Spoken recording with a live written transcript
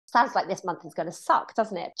Sounds like this month is going to suck,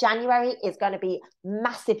 doesn't it? January is going to be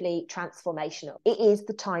massively transformational. It is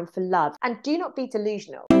the time for love. And do not be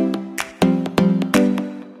delusional.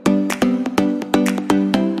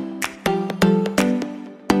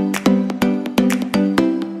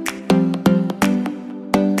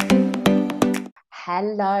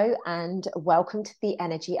 Hello and welcome to the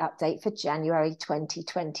energy update for January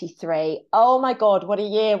 2023. Oh my God, what a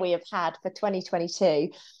year we have had for 2022.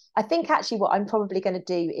 I think actually what I'm probably going to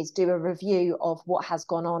do is do a review of what has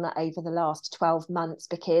gone on over the last 12 months,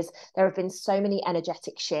 because there have been so many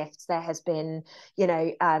energetic shifts. There has been,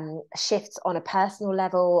 shifts on a personal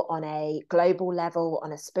level, on a global level,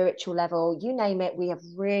 on a spiritual level, you name it. We have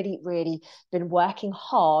really, really been working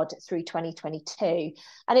hard through 2022.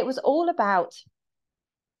 And it was all about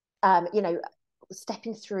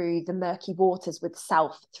stepping through the murky waters with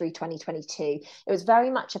self through 2022. It was very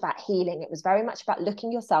much about healing. It was very much about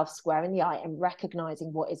looking yourself square in the eye and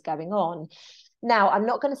recognizing what is going on. Now, I'm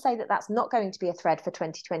not going to say that that's not going to be a thread for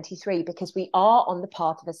 2023, because we are on the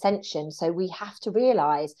path of ascension. So we have to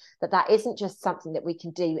realize that that isn't just something that we can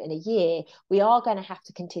do in a year. We are going to have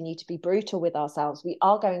to continue to be brutal with ourselves. We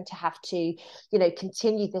are going to have to,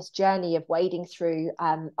 continue this journey of wading through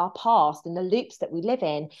our past and the loops that we live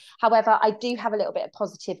in. However, I do have a little bit of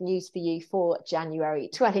positive news for you for January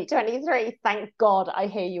 2023. Thank God, I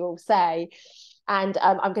hear you all say. And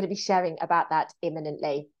I'm going to be sharing about that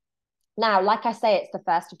imminently. Now, like I say, it's the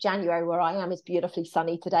 1st of January. Where I am is beautifully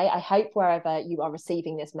sunny today. I hope wherever you are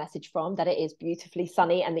receiving this message from, that it is beautifully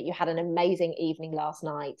sunny and that you had an amazing evening last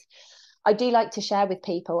night. I do like to share with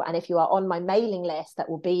people, and if you are on my mailing list that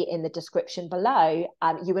will be in the description below,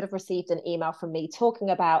 you would have received an email from me talking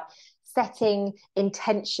about setting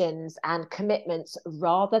intentions and commitments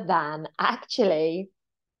rather than actually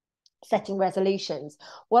setting resolutions.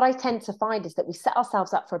 What I tend to find is that we set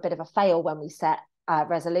ourselves up for a bit of a fail when we set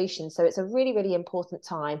resolutions. So it's a really, really important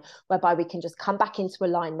time whereby we can just come back into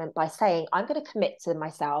alignment by saying, I'm going to commit to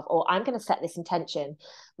myself, or I'm going to set this intention.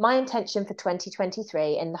 My intention for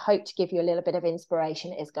 2023, in the hope to give you a little bit of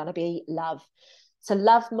inspiration, is going to be love. To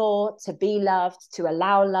love more, to be loved, to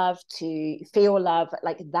allow love, to feel love.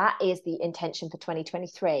 Like, that is the intention for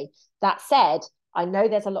 2023. That said, I know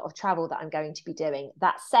there's a lot of travel that I'm going to be doing.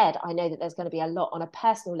 That said, I know that there's going to be a lot on a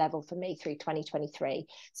personal level for me through 2023.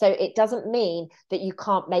 So it doesn't mean that you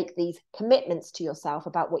can't make these commitments to yourself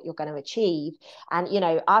about what you're going to achieve. And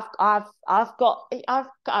I've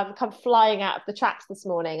come flying out of the tracks this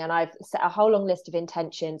morning, and I've set a whole long list of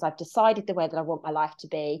intentions. I've decided the way that I want my life to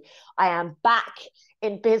be. I am back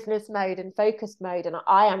in business mode and focused mode, and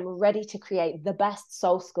I am ready to create the best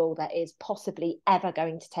soul school that is possibly ever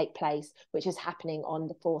going to take place, which is happening on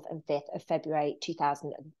the 4th and 5th of February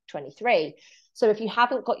 2023. So if you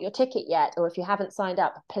haven't got your ticket yet, or if you haven't signed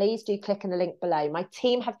up, please do click in the link below. My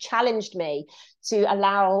team have challenged me to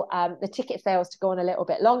allow the ticket sales to go on a little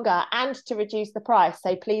bit longer and to reduce the price.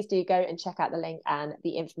 So please do go and check out the link, and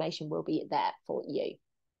the information will be there for you.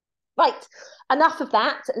 Right, enough of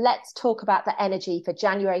that. Let's talk about the energy for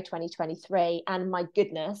January 2023. And my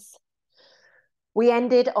goodness, we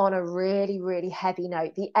ended on a really, really heavy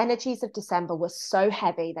note. The energies of December were so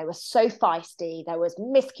heavy. They were so feisty. There was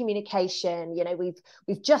miscommunication.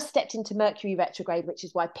 We've just stepped into Mercury retrograde, which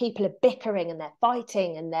is why people are bickering and they're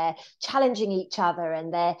fighting and they're challenging each other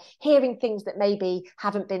and they're hearing things that maybe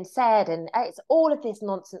haven't been said. And it's all of this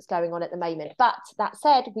nonsense going on at the moment. But that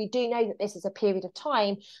said, we do know that this is a period of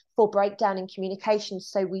time for breakdown in communication.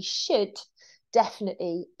 So we should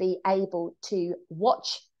definitely be able to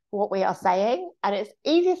watch what we are saying, and it's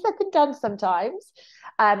easier said than done sometimes,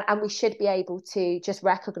 and we should be able to just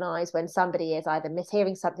recognize when somebody is either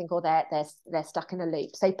mishearing something or they're stuck in a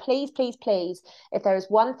loop. So please, if there is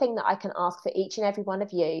one thing that I can ask for each and every one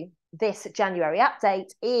of you this January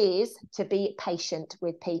update, is to be patient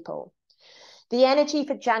with people. The energy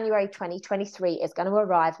for January 2023 is going to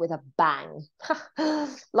arrive with a bang.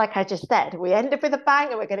 Like I just said, we ended with a bang,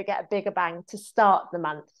 and we're going to get a bigger bang to start the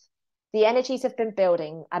month. The energies have been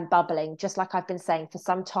building and bubbling, just like I've been saying, for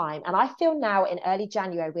some time. And I feel now in early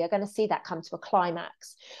January, we are going to see that come to a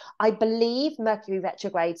climax. I believe Mercury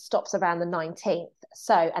retrograde stops around the 19th.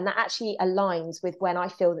 So, and that actually aligns with when I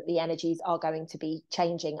feel that the energies are going to be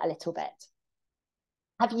changing a little bit.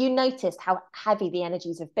 Have you noticed how heavy the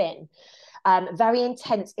energies have been? Very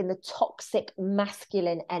intense in the toxic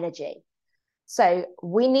masculine energy. So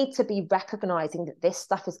we need to be recognizing that this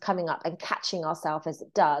stuff is coming up and catching ourselves as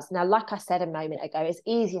it does. Now, like I said a moment ago, it's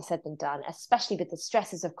easier said than done, especially with the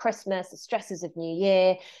stresses of Christmas, the stresses of New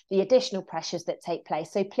Year, the additional pressures that take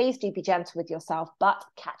place. So please do be gentle with yourself, but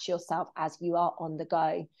catch yourself as you are on the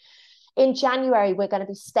go. In January, we're going to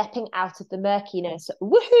be stepping out of the murkiness.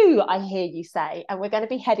 Woohoo, I hear you say. And we're going to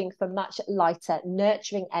be heading for much lighter,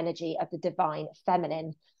 nurturing energy of the divine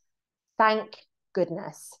feminine. Thank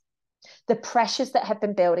goodness. The pressures that have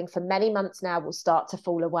been building for many months now will start to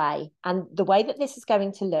fall away. And the way that this is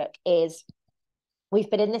going to look is we've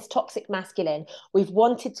been in this toxic masculine. We've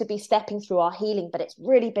wanted to be stepping through our healing, but it's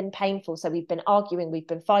really been painful. So we've been arguing, we've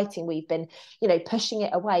been fighting, we've been, pushing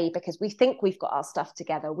it away because we think we've got our stuff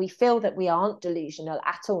together. We feel that we aren't delusional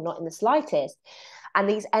at all, not in the slightest. And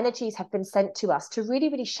these energies have been sent to us to really,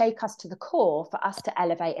 really shake us to the core, for us to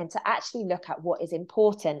elevate and to actually look at what is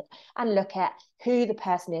important and look at who the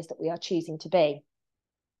person is that we are choosing to be.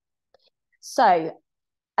 So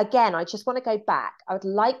again, I just want to go back. I would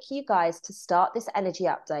like you guys to start this energy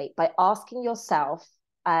update by asking yourself,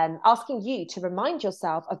 asking you to remind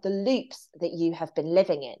yourself of the loops that you have been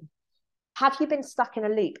living in. Have you been stuck in a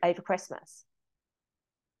loop over Christmas?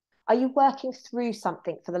 Are you working through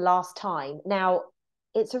something for the last time? Now,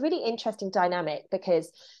 it's a really interesting dynamic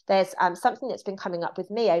because there's something that's been coming up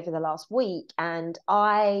with me over the last week, and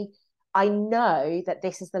I know that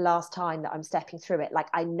this is the last time that I'm stepping through it. Like,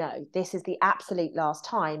 I know this is the absolute last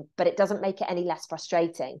time, but it doesn't make it any less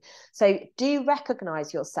frustrating. So do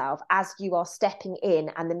recognize yourself as you are stepping in,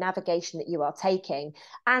 and the navigation that you are taking,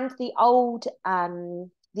 and the old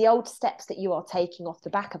steps that you are taking off the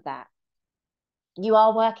back of that. You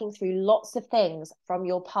are working through lots of things from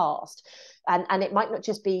your past, and it might not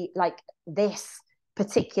just be like this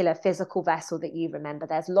particular physical vessel that you remember.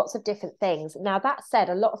 There's lots of different things. Now, that said,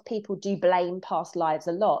 a lot of people do blame past lives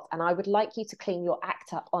a lot, and I would like you to clean your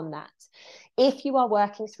act up on that. If you are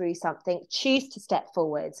working through something, choose to step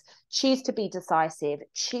forwards, choose to be decisive,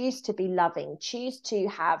 choose to be loving, choose to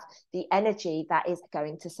have the energy that is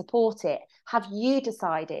going to support it. Have you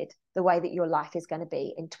decided the way that your life is going to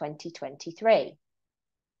be in 2023?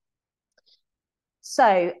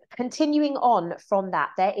 So continuing on from that,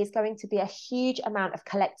 there is going to be a huge amount of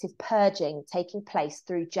collective purging taking place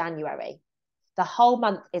through January. The whole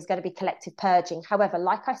month is going to be collective purging. However,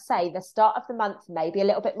 like I say, the start of the month may be a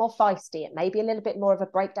little bit more feisty. It may be a little bit more of a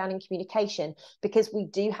breakdown in communication because we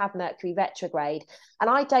do have Mercury retrograde. And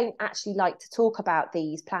I don't actually like to talk about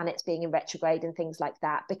these planets being in retrograde and things like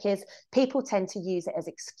that because people tend to use it as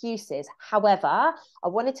excuses. However, I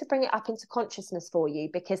wanted to bring it up into consciousness for you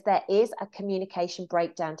because there is a communication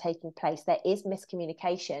breakdown taking place. There is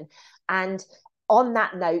miscommunication. And on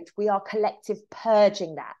that note, we are collective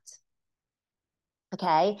purging that.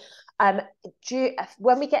 Okay,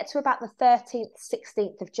 when we get to about the 13th,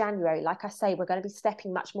 16th of January, like I say, we're going to be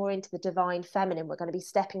stepping much more into the divine feminine. We're going to be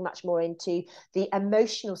stepping much more into the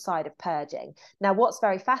emotional side of purging. Now, what's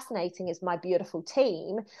very fascinating is my beautiful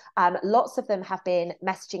team. Lots of them have been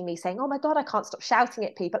messaging me saying, oh my God, I can't stop shouting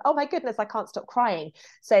at people. Oh my goodness, I can't stop crying.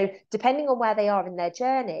 So depending on where they are in their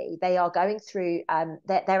journey, they are going through,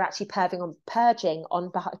 they're actually purging on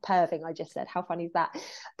behalf, I just said, how funny is that?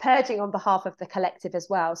 Purging on behalf of the collective as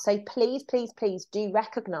well. So please, please, please do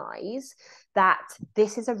recognize that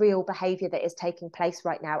this is a real behavior that is taking place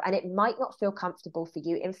right now, and it might not feel comfortable for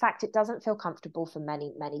you. In fact, it doesn't feel comfortable for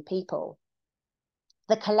many, many people.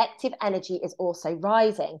 The collective energy is also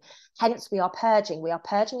rising. Hence, we are purging. We are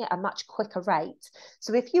purging at a much quicker rate.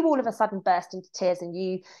 So if you all of a sudden burst into tears and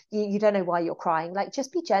you don't know why you're crying, like,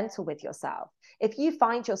 just be gentle with yourself. If you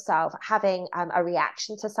find yourself having a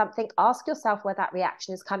reaction to something, ask yourself where that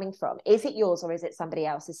reaction is coming from. Is it yours or is it somebody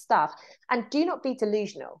else's stuff? And do not be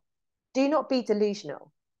delusional. Do not be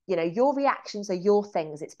delusional. Your reactions are your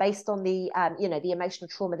things. It's based on the emotional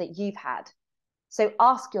trauma that you've had. So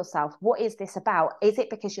ask yourself, what is this about? Is it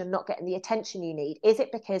because you're not getting the attention you need? Is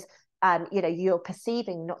it because you're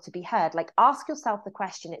perceiving not to be heard? Like, ask yourself the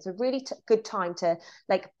question. It's a really good time to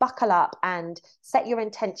buckle up and set your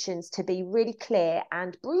intentions to be really clear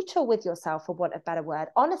and brutal with yourself, for want of a better word.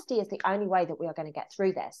 Honesty is the only way that we are going to get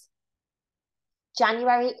through this.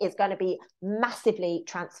 January is going to be massively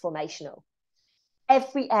transformational.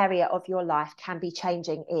 Every area of your life can be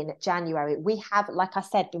changing in January. We have, like I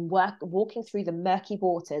said, been walking through the murky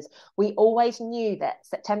waters. We always knew that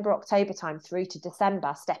September, October time through to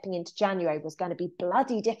December, stepping into January, was going to be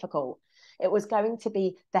bloody difficult. It was going to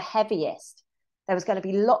be the heaviest. There was going to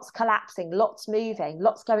be lots collapsing, lots moving,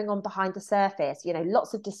 lots going on behind the surface,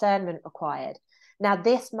 lots of discernment required. Now,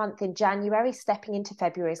 this month in January, stepping into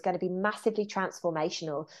February, is going to be massively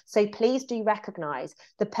transformational. So please do recognize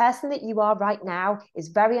the person that you are right now is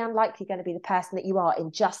very unlikely going to be the person that you are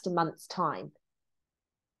in just a month's time.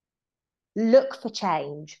 Look for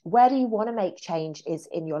change. Where do you want to make change is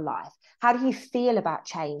in your life? How do you feel about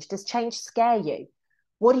change? Does change scare you?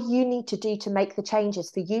 What do you need to do to make the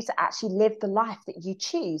changes for you to actually live the life that you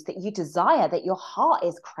choose, that you desire, that your heart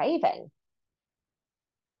is craving?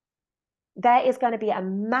 There is going to be a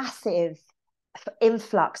massive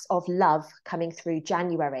influx of love coming through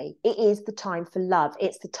January. It is the time for love.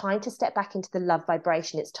 It's the time to step back into the love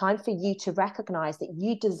vibration. It's time for you to recognize that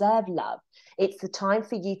you deserve love. It's the time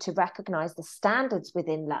for you to recognize the standards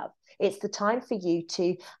within love. It's the time for you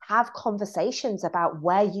to have conversations about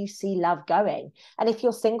where you see love going. And if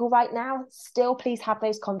you're single right now, still please have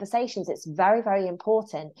those conversations. It's very, very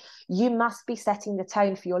important. You must be setting the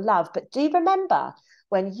tone for your love. But do remember,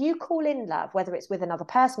 when you call in love, whether it's with another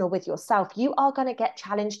person or with yourself, you are going to get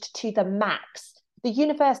challenged to the max. The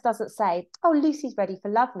universe doesn't say, oh, Lucy's ready for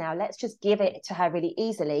love now, let's just give it to her really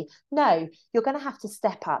easily. No, you're going to have to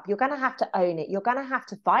step up. You're going to have to own it. You're going to have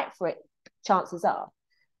to fight for it, chances are.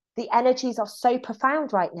 The energies are so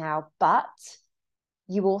profound right now, but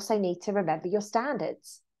you also need to remember your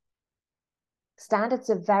standards. Standards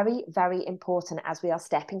are very, very important as we are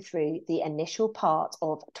stepping through the initial part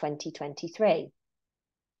of 2023.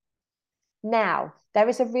 Now, there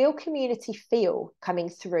is a real community feel coming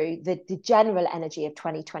through the general energy of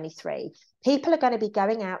 2023. People are going to be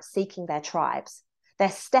going out seeking their tribes. They're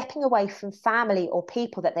stepping away from family or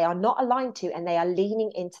people that they are not aligned to, and they are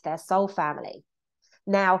leaning into their soul family.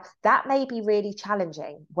 Now, that may be really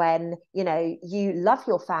challenging when, you know, you love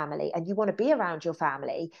your family and you want to be around your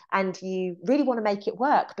family and you really want to make it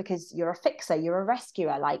work because you're a fixer, you're a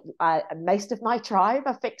rescuer. Like most of my tribe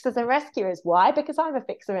are fixers and rescuers. Why? Because I'm a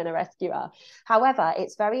fixer and a rescuer. However,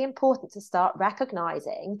 it's very important to start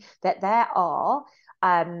recognizing that there are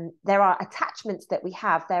attachments that we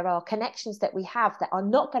have, there are connections that we have that are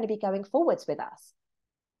not going to be going forwards with us.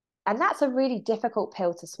 And that's a really difficult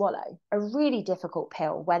pill to swallow, a really difficult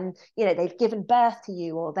pill when, you know, they've given birth to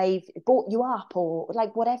you or they've brought you up or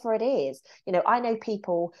like whatever it is. You know, I know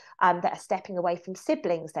people that are stepping away from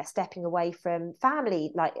siblings, they're stepping away from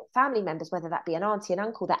family, like family members, whether that be an auntie and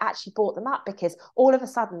uncle that actually brought them up because all of a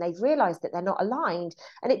sudden they've realized that they're not aligned.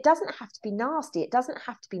 And it doesn't have to be nasty. It doesn't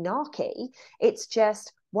have to be narky. It's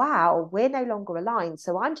just, wow, we're no longer aligned.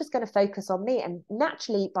 So I'm just going to focus on me. And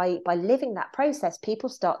naturally, by living that process, people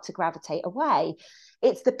start to gravitate away.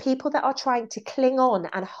 It's the people that are trying to cling on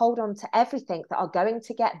and hold on to everything that are going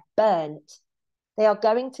to get burnt. They are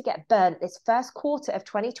going to get burnt. This first quarter of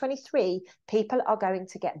 2023, people are going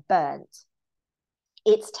to get burnt.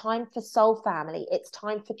 It's time for soul family. It's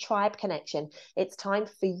time for tribe connection. It's time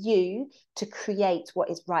for you to create what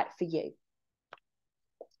is right for you.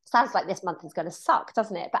 Sounds like this month is going to suck,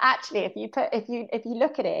 doesn't it? But actually, if you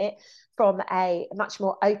look at it from a much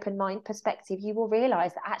more open mind perspective, you will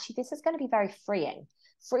realize that actually this is going to be very freeing.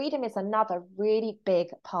 Freedom is another really big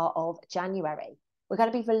part of January. We're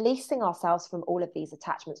going to be releasing ourselves from all of these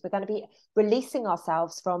attachments. We're going to be releasing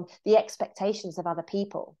ourselves from the expectations of other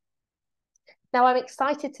people. Now, I'm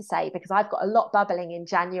excited to say, because I've got a lot bubbling in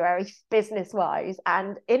January business-wise,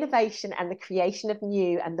 and innovation and the creation of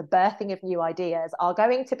new and the birthing of new ideas are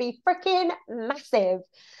going to be freaking massive.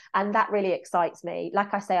 And that really excites me.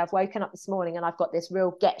 Like I say, I've woken up this morning and I've got this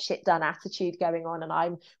real get shit done attitude going on, and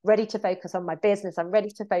I'm ready to focus on my business. I'm ready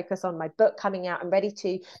to focus on my book coming out. I'm ready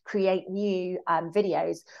to create new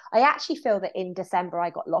videos. I actually feel that in December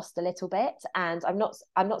I got lost a little bit, and I'm not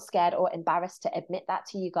scared or embarrassed to admit that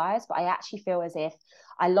to you guys, but I actually feel as if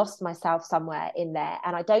I lost myself somewhere in there.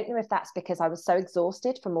 And I don't know if that's because I was so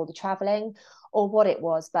exhausted from all the traveling or what it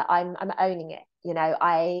was, but I'm owning it. You know,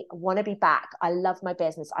 I want to be back. I love my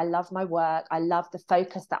business. I love my work. I love the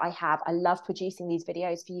focus that I have. I love producing these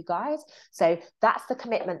videos for you guys. So that's the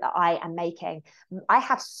commitment that I am making. I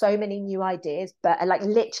have so many new ideas, but like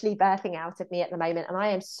literally birthing out of me at the moment. And I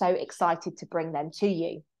am so excited to bring them to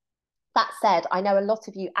you. That said, I know a lot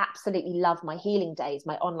of you absolutely love my healing days,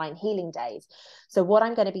 my online healing days. So what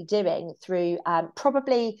I'm going to be doing through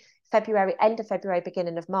probably February, end of February,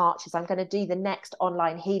 beginning of March, is I'm going to do the next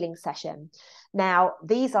online healing session. Now,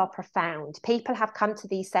 these are profound. People have come to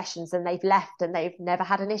these sessions and they've left and they've never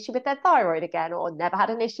had an issue with their thyroid again or never had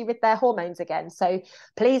an issue with their hormones again. So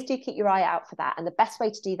please do keep your eye out for that. And the best way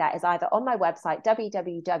to do that is either on my website,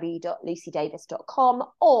 www.lucydavis.com,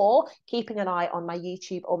 or keeping an eye on my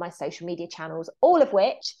YouTube or my social media channels, all of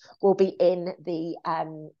which will be in the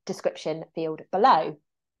description field below.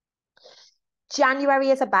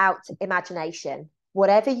 January is about imagination.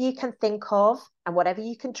 Whatever you can think of and whatever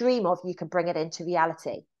you can dream of, you can bring it into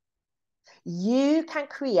reality. You can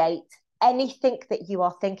create anything that you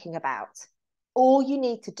are thinking about. All you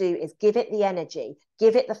need to do is give it the energy,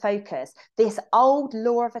 give it the focus. This old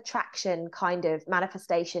law of attraction kind of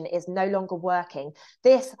manifestation is no longer working.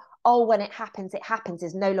 This oh, when it happens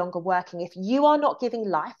is no longer working. If you are not giving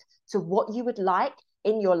life to what you would like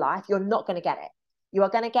in your life, you're not going to get it. You are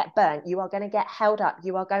going to get burnt. You are going to get held up.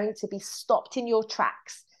 You are going to be stopped in your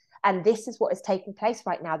tracks. And this is what is taking place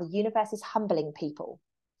right now. The universe is humbling people.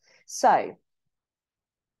 So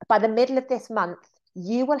by the middle of this month,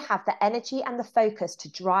 you will have the energy and the focus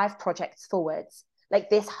to drive projects forwards. Like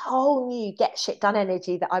this whole new get shit done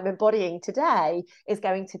energy that I'm embodying today is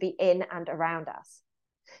going to be in and around us.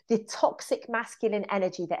 The toxic masculine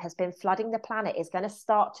energy that has been flooding the planet is going to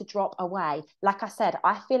start to drop away. Like I said,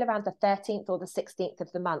 I feel around the 13th or the 16th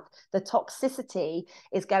of the month, the toxicity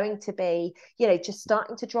is going to be, just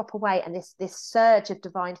starting to drop away. And this surge of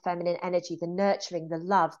divine feminine energy, the nurturing, the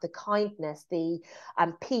love, the kindness, the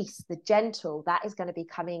peace, the gentle, that is going to be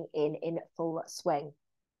coming in full swing.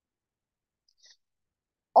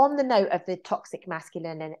 On the note of the toxic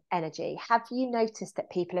masculine energy, have you noticed that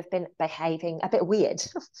people have been behaving a bit weird?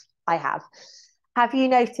 I have. Have you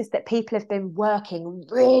noticed that people have been working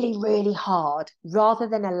really, really hard rather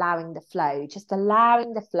than allowing the flow, just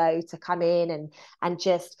allowing the flow to come in and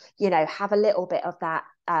just, have a little bit of that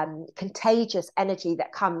contagious energy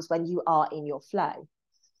that comes when you are in your flow?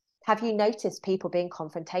 Have you noticed people being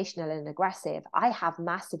confrontational and aggressive? I have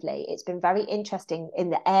massively. It's been very interesting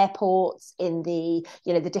in the airports, in the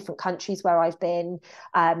different countries where I've been,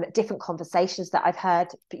 different conversations that I've heard.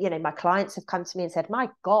 My clients have come to me and said, my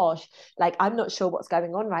gosh, like, I'm not sure what's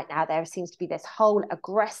going on right now. There seems to be this whole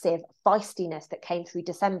aggressive feistiness that came through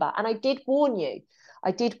December. And I did warn you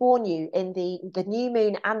in the new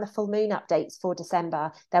moon and the full moon updates for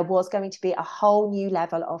December, there was going to be a whole new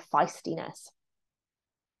level of feistiness.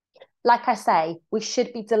 Like I say, we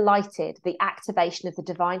should be delighted. The activation of the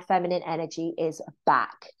divine feminine energy is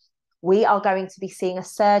back. We are going to be seeing a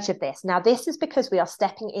surge of this. Now, this is because we are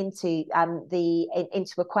stepping into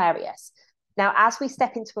Aquarius. Now, as we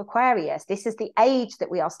step into Aquarius, this is the age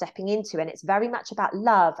that we are stepping into, and it's very much about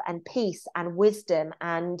love and peace and wisdom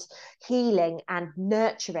and healing and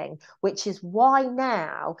nurturing, which is why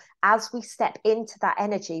now, as we step into that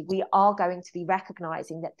energy, we are going to be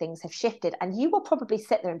recognizing that things have shifted. And you will probably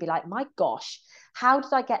sit there and be like, my gosh, how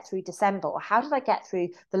did I get through December? Or how did I get through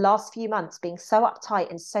the last few months being so uptight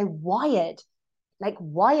and so wired? Like,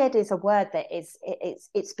 wired is a word that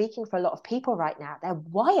it's speaking for a lot of people right now. They're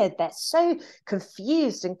wired. They're so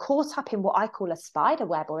confused and caught up in what I call a spider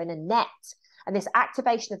web or in a net. And this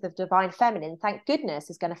activation of the divine feminine, thank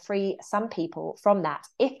goodness, is going to free some people from that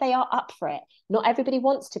if they are up for it. Not everybody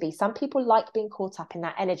wants to be. Some people like being caught up in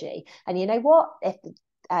that energy. And you know what?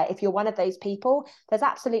 If you're one of those people, there's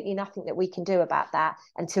absolutely nothing that we can do about that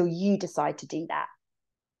until you decide to do that.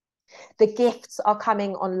 The gifts are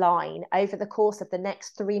coming online over the course of the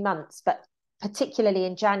next 3 months, but particularly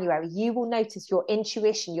in January, you will notice your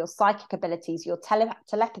intuition, your psychic abilities, your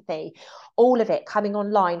telepathy, all of it coming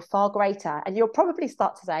online far greater. And you'll probably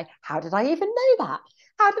start to say, how did I even know that?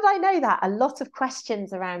 How did I know that? A lot of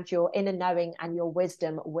questions around your inner knowing and your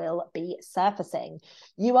wisdom will be surfacing.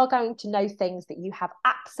 You are going to know things that you have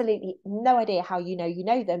absolutely no idea how you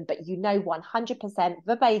know them, but you know 100%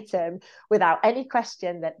 verbatim without any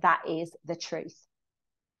question that is the truth.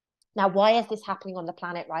 Now, why is this happening on the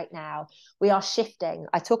planet right now? We are shifting.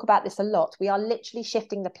 I talk about this a lot. We are literally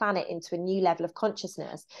shifting the planet into a new level of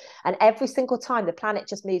consciousness. And every single time the planet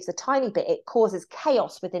just moves a tiny bit, it causes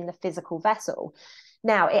chaos within the physical vessel.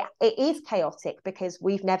 Now, it is chaotic because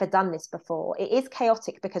we've never done this before. It is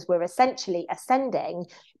chaotic because we're essentially ascending,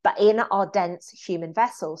 but in our dense human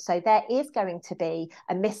vessel. So there is going to be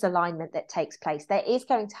a misalignment that takes place. There is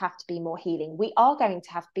going to have to be more healing. We are going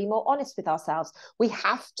to have to be more honest with ourselves. We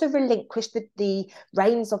have to relinquish the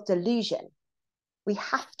reins of delusion. We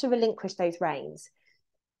have to relinquish those reins.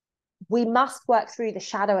 We must work through the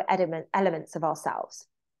shadow elements of ourselves.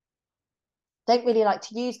 Don't really like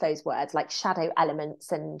to use those words like shadow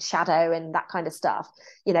elements and shadow and that kind of stuff.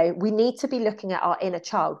 We need to be looking at our inner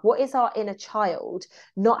child. What is our inner child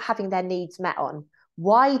not having their needs met on?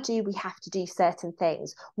 Why do we have to do certain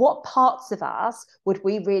things? What parts of us would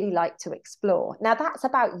we really like to explore? Now, that's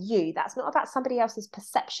about you. That's not about somebody else's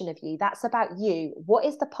perception of you. That's about you. What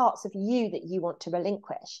is the parts of you that you want to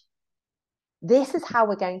relinquish? This is how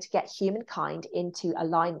we're going to get humankind into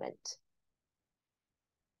alignment.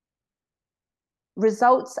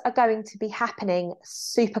 Results are going to be happening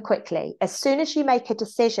super quickly. As soon as you make a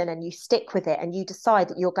decision and you stick with it and you decide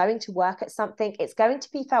that you're going to work at something, it's going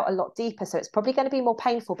to be felt a lot deeper. So it's probably going to be more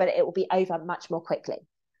painful, but it will be over much more quickly.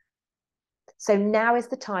 So now is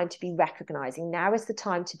the time to be recognizing. Now is the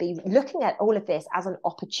time to be looking at all of this as an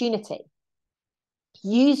opportunity.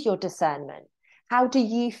 Use your discernment. How do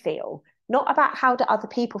you feel? not about how do other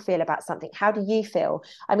people feel about something. How do you feel?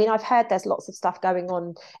 I mean, I've heard there's lots of stuff going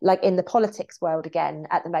on, like in the politics world again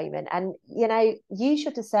at the moment. And, you know, use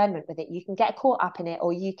your discernment with it. You can get caught up in it,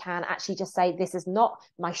 or you can actually just say, this is not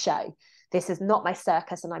my show. This is not my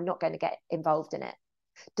circus, and I'm not going to get involved in it.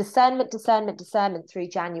 Discernment, discernment, discernment through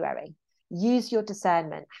January. Use your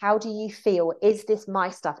discernment. How do you feel? Is this my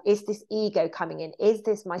stuff? Is this ego coming in? Is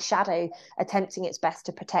this my shadow attempting its best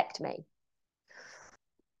to protect me?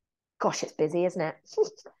 Gosh, it's busy, isn't it?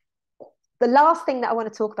 The last thing that I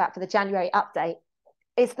want to talk about for the January update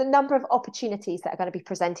is the number of opportunities that are going to be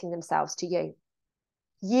presenting themselves to you.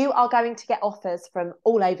 You are going to get offers from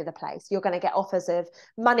all over the place. You're going to get offers of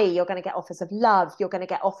money. You're going to get offers of love. You're going to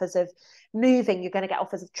get offers of moving. You're going to get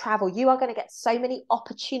offers of travel. You are going to get so many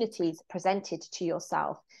opportunities presented to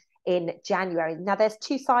yourself in January. Now, there's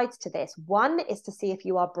two sides to this. One is to see if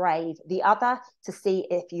you are brave. The other to see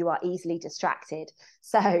if you are easily distracted.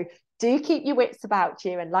 So do keep your wits about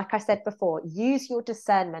you. And like I said before, use your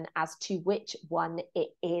discernment as to which one it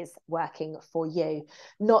is working for you.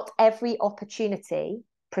 Not every opportunity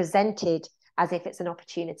presented as if it's an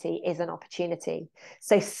opportunity is an opportunity.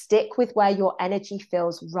 So stick with where your energy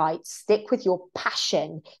feels right. Stick with your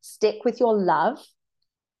passion. Stick with your love,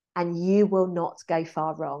 and you will not go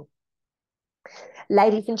far wrong.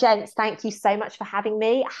 Ladies and gents, thank you so much for having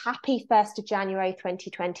me. Happy 1st of January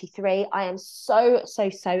 2023. I am so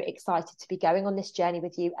excited to be going on this journey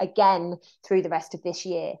with you again through the rest of this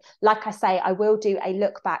year. Like I say, I will do a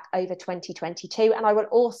look back over 2022, and I will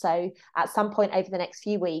also, at some point over the next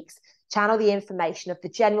few weeks, channel the information of the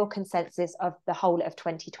general consensus of the whole of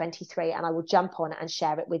 2023, and I will jump on and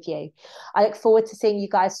share it with you. I look forward to seeing you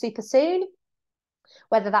guys super soon,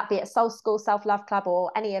 whether that be at Soul School, Self-Love Club,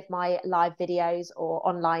 or any of my live videos or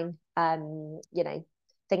online, you know,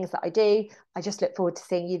 things that I do. I just look forward to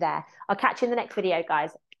seeing you there. I'll catch you in the next video,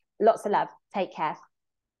 guys. Lots of love. Take care.